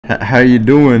How you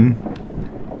doing?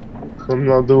 I'm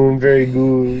not doing very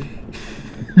good.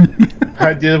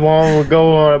 I just want to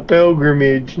go on a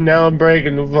pilgrimage. Now I'm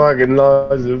breaking the fucking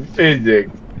laws of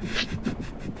physics.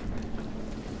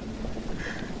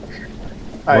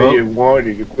 I Well, just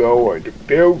wanted to go on a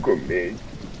pilgrimage.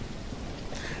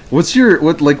 what's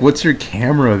your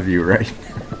camera view right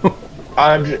now?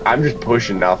 I'm just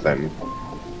pushing nothing.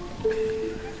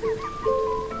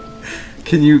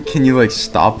 Can you like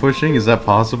stop pushing? Is that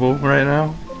possible right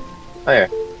now? Oh yeah.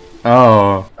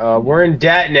 Oh. We're in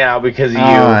debt now because of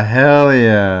Ah, you. hell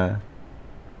yeah.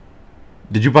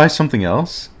 Did you buy something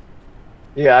else?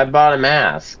 Yeah, I bought a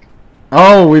mask.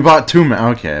 Oh, we bought two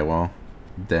okay, well,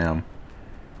 damn.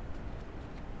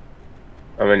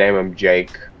 I'm gonna name him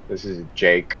Jake. This is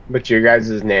Jake. What's your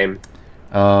guys' name?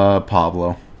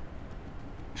 Pablo.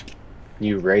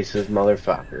 You racist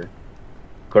motherfucker.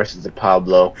 Of course it's a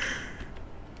Pablo.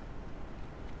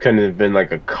 Couldn't have been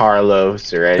like a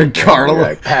Carlos or anything. Carlo.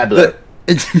 Like Pablo.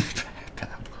 Pablo.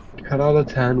 Cut out of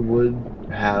 10 would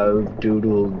have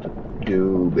doodled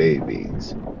do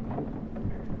babies.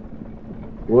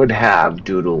 Would have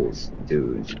doodles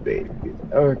do's babies.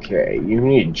 Okay, you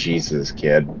need Jesus,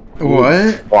 kid.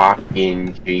 What?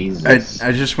 Fucking Jesus.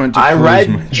 I just went to I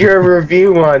read your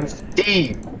review on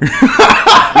Steam.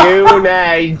 You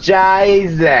need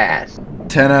Jesus.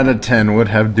 10 out of 10 would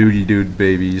have duty dude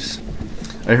babies.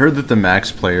 I heard that the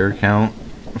max player count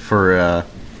for a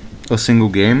single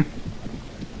game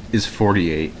is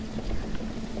 48.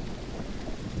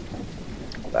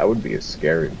 That would be a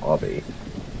scary hobby.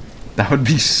 That would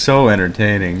be so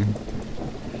entertaining.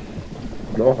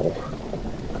 No.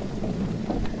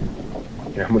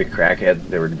 You know how many crackheads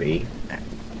there would be?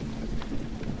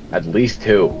 At least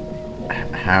 2.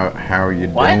 How are you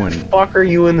Why doing? the fuck are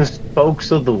you in the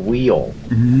spokes of the wheel?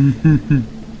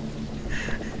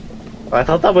 I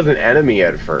thought that was an enemy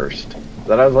at first.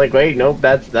 Then I was like, wait, nope,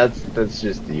 that's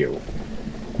just you.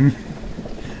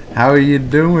 How are you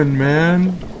doing,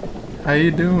 man? How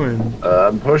you doing?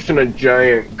 I'm pushing a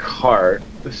giant cart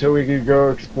so we could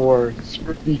go explore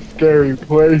spooky, scary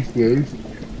places.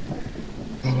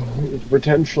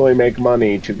 Potentially make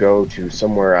money to go to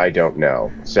somewhere I don't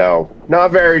know. So,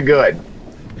 not very good.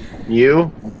 You?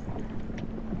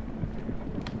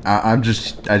 I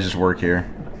just work here.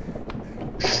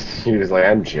 He was like,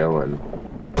 I'm chilling.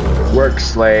 Work,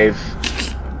 slave.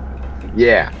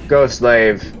 Yeah, go,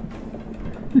 slave.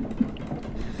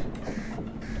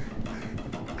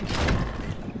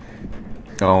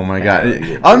 Oh my god.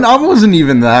 I wasn't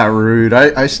even that rude.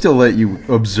 I still let you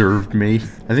observe me.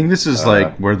 I think this is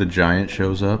like where the giant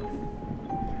shows up,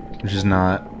 which is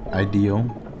not ideal.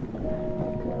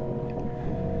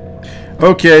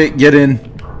 Okay, get in.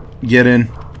 Get in.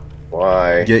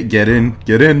 Why? Get in.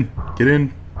 Get in. Get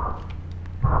in.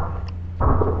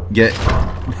 Get.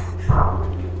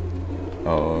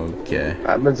 Okay. What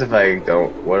happens if I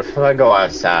don't? What if I go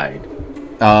outside?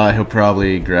 He'll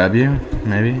probably grab you,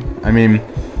 maybe. I mean,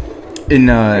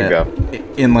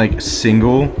 in like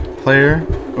single player,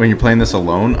 when you're playing this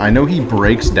alone, I know he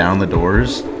breaks down the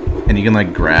doors, and he can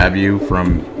like grab you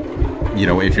from, you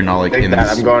know, if you're not like in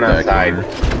this. I'm going outside.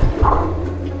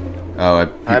 Oh,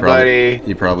 hi, buddy.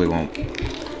 He probably won't.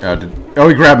 Oh,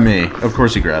 he grabbed me. Of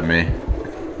course, he grabbed me.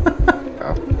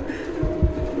 Oh.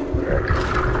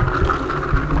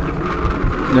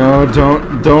 No,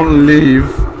 don't leave.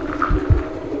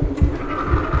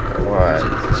 What?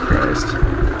 Jesus Christ.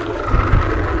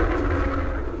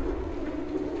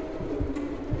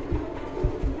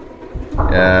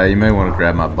 Yeah, you may want to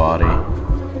grab my body.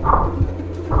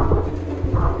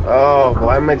 Oh,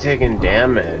 why am I taking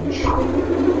damage?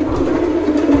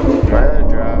 Am I on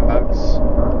drugs?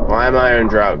 Why am I on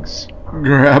drugs?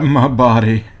 Grab my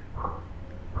body.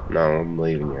 No, I'm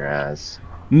leaving your ass.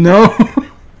 No!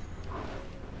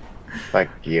 Fuck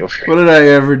you. What did I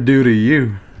ever do to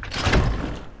you?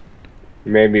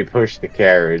 You made me push the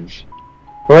carriage.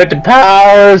 With the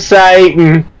power of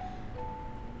Satan!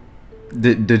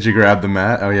 Did you grab the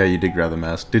mask? Oh yeah, you did grab the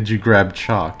mask. Did you grab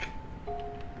chalk?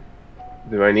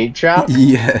 Do I need chalk?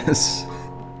 Yes.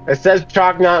 It says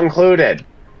chalk not included.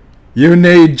 You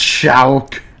need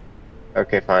chalk.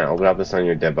 Okay, fine. I'll drop this on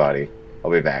your dead body.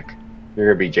 I'll be back. You're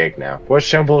gonna be Jake now. What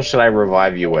symbol should I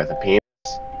revive you with? A penis?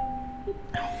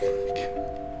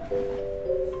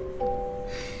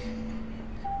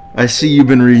 I see you've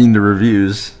been reading the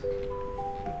reviews.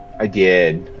 I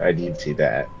did see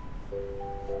that.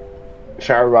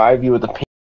 Should I revive you with a penis?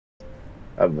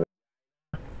 Of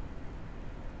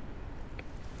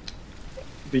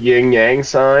the yin yang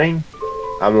sign?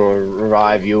 I'm gonna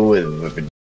revive you with a vagina.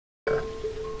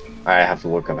 I have to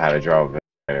look up how to draw a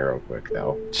vagina real quick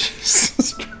though.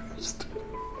 Jesus Christ.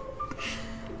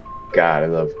 God, I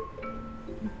love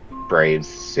Brave's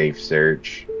safe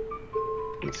search.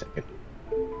 Wait a second.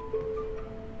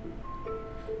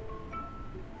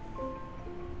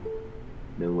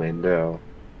 New window.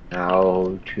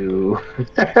 How to...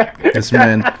 This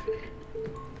man...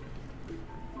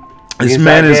 This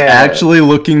man is actually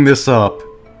looking this up.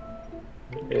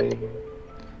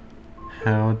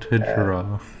 How to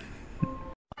draw.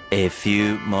 A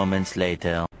few moments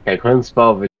later. I couldn't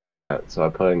spell vagina, so I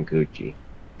put in Gucci.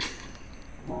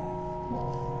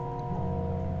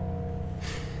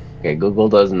 Okay, Google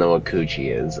doesn't know what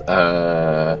coochie is.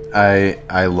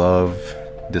 I love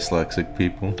dyslexic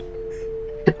people.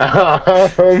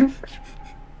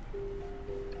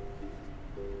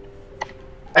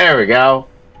 There we go.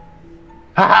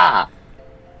 Haha.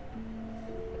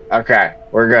 Okay,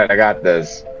 we're good. I got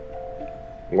this.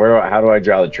 How do I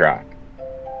draw the track?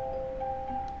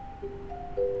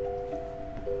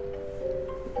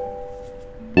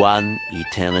 One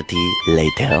eternity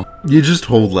later. You just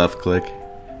hold left click.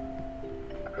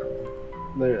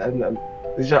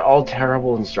 These are all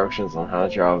terrible instructions on how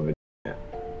to draw a video.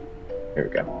 Here we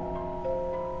go.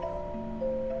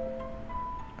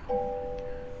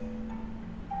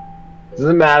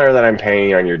 Doesn't matter that I'm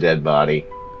painting on your dead body.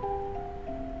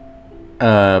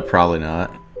 Probably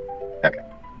not. Okay.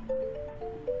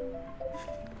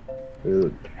 This is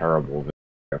a terrible video.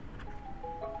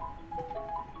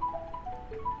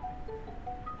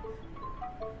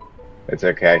 It's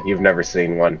okay. You've never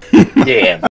seen one.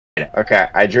 Yeah. Okay,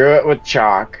 I drew it with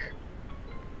chalk.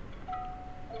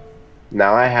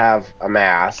 Now I have a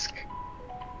mask.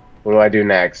 What do I do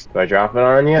next? Do I drop it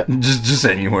on you? Just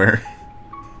anywhere.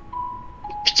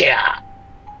 Yeah.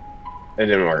 It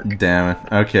didn't work. Damn it.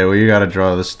 Okay, well you gotta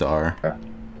draw the star. I'm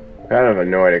kind of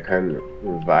annoyed I couldn't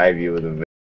revive you with a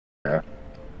video.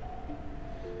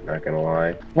 Not gonna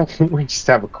lie. We just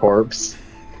have a corpse.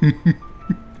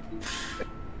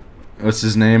 What's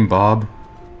his name? Bob?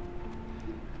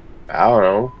 I don't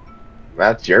know.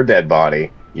 That's your dead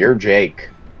body. You're Jake.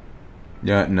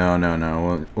 Yeah, no.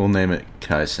 We'll name it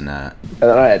Kaisenat. And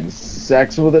then I had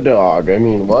sex with a dog. I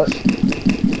mean, what?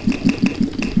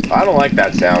 I don't like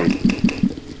that sound.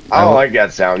 I don't like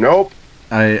that sound. Nope.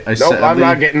 Nope, sadly, I'm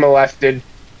not getting molested.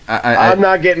 I'm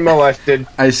not getting molested.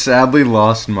 I sadly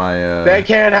lost my, They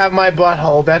can't have my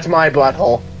butthole. That's my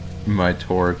butthole. My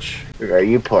torch. Okay,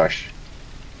 you push.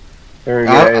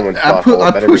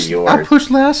 I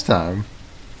pushed last time.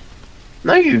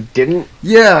 No, you didn't.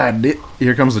 Yeah, I did.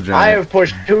 Here comes the giant. I have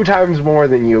pushed 2 times more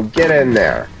than you. Get in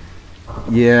there.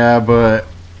 Yeah, but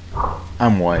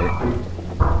I'm white.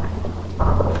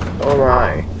 Oh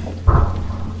my.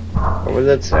 What was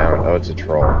that sound? Oh, it's a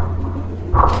troll.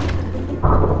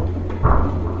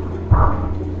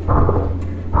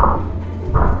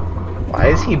 Why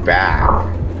is he back?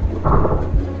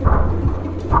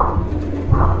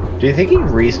 Do you think he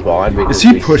respawned? Is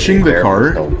he pushing the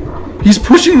cart? He's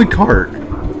pushing the cart.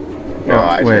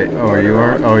 No, wait. Oh, you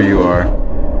are? Oh, you are.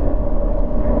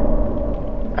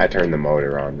 I turned the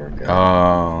motor on.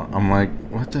 I'm like,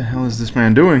 what the hell is this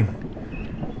man doing?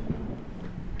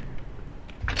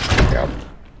 Yep.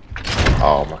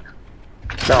 Oh my.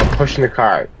 No, I'm pushing the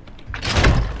cart.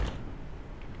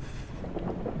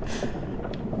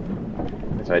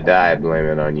 If I die, I blame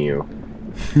it on you.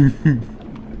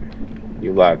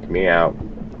 You locked me out.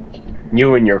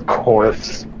 You and your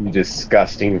corpse, you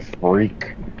disgusting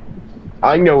freak.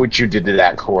 I know what you did to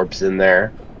that corpse in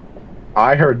there.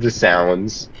 I heard the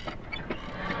sounds.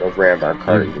 Go ram our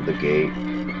cart into the gate.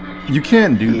 You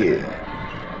can't do that.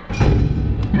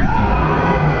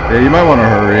 Yeah, you might want to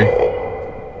hurry.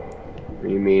 What do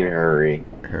you mean hurry?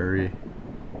 Hurry.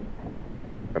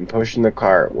 I'm pushing the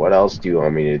cart. What else do you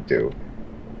want me to do?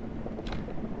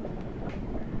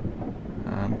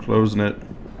 I'm closing it.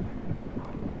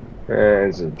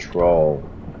 It's a troll.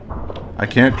 I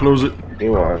can't close it. He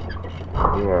wants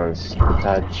to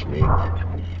touch me.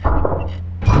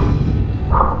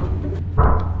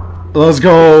 Let's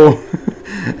go.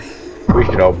 We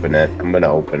should open it. I'm gonna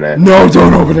open it. No,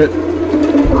 don't open it.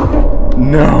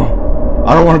 No.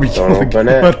 I don't want to be killed again.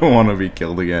 I don't want to be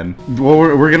killed again. Well,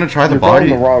 we're gonna try the body.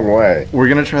 You're going the wrong way. We're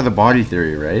gonna try the body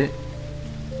theory, right?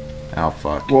 Oh,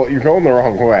 fuck. Well, you're going the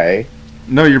wrong way.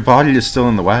 No, your body is still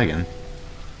in the wagon.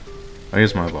 I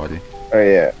guess my body. Oh,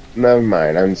 yeah. Never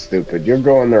mind. I'm stupid. You're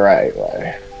going the right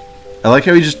way. I like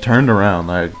how he just turned around,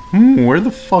 like, where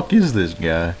the fuck is this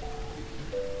guy?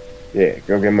 Yeah,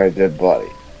 go get my dead body.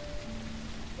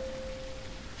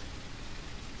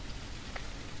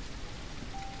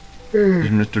 Is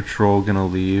Mr. Troll gonna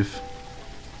leave?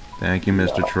 Thank you,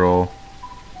 Mr. Troll.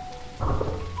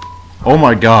 Oh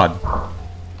my god.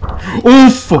 Oh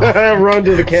fuck! Run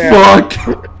to the camp.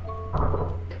 Fuck!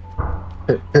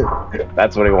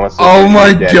 That's what he wants to Oh do.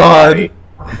 my Dead god! body.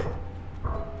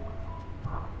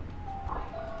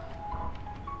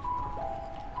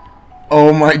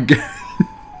 Oh my god!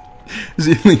 Is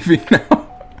he leaving now?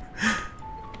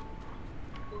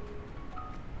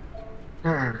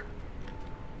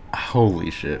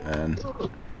 Holy shit, man!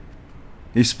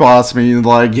 He spots me and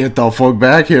like, get the fuck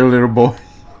back here, little boy.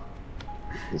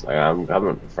 He's like, I'm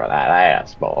coming for that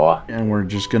ass, boy. And we're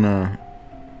just gonna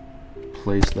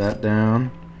place that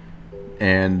down,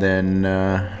 and then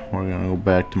we're gonna go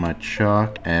back to my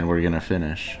chalk, and we're gonna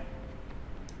finish.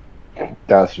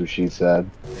 That's what she said.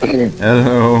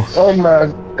 Hello. Oh my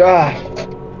god.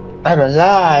 I'm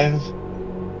alive.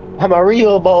 I'm a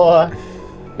real boy.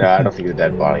 No, I don't think the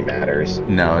dead body matters.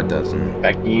 No, it doesn't.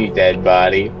 Back to you, dead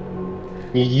body.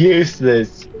 You're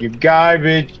useless. You're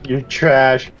garbage. You're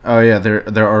trash. Oh yeah,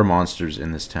 there are monsters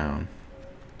in this town.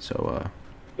 So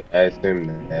I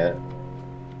assume that.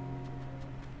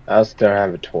 I also don't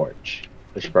have a torch.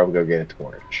 I should probably go get a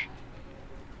torch.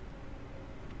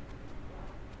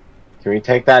 Can we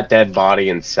take that dead body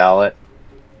and sell it?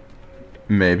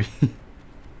 maybe.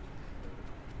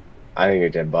 I think a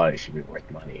dead body should be worth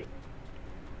money.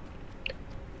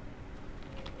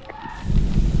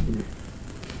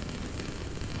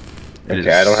 It is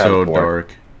I don't have so a fork.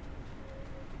 dark.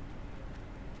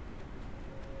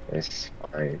 It's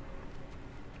fine.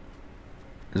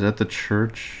 Is that the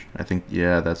church? I think,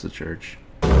 yeah, that's the church.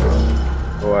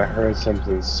 Oh, I heard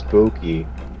something spooky.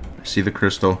 I see the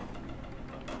crystal.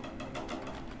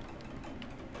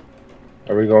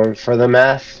 Are we going for the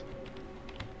meth?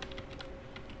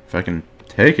 If I can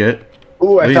take it.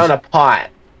 Ooh, I Please. found a pot.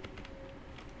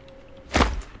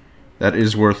 That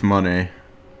is worth money.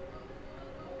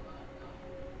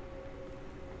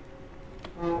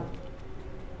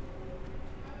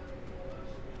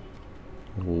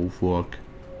 Oh fuck.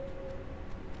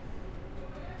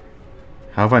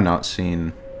 How have I not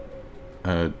seen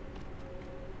a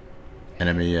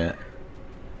enemy yet?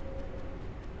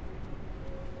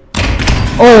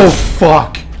 Oh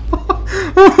fuck!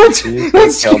 Did you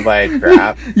just get killed by a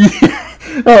trap? Yeah.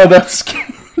 Oh, that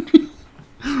scared me.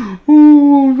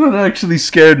 Ooh, that actually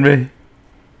scared me.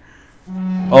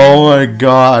 Oh my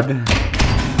god.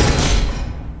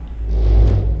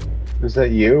 Was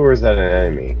that you or is that an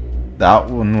enemy?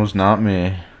 That one was not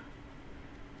me.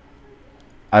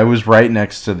 I was right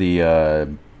next to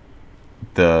the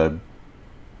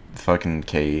fucking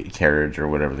carriage or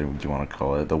whatever you want to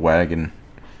call it, the wagon.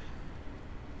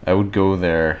 I would go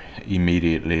there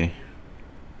immediately.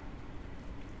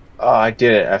 Oh, I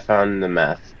did it. I found the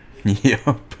meth.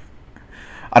 Yep.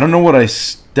 I don't know what I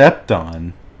stepped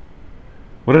on.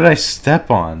 What did I step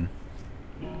on?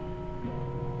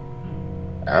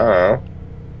 I don't know.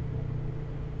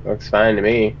 Looks fine to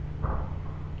me.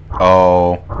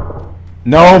 Oh.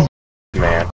 No!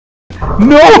 Man.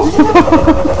 No!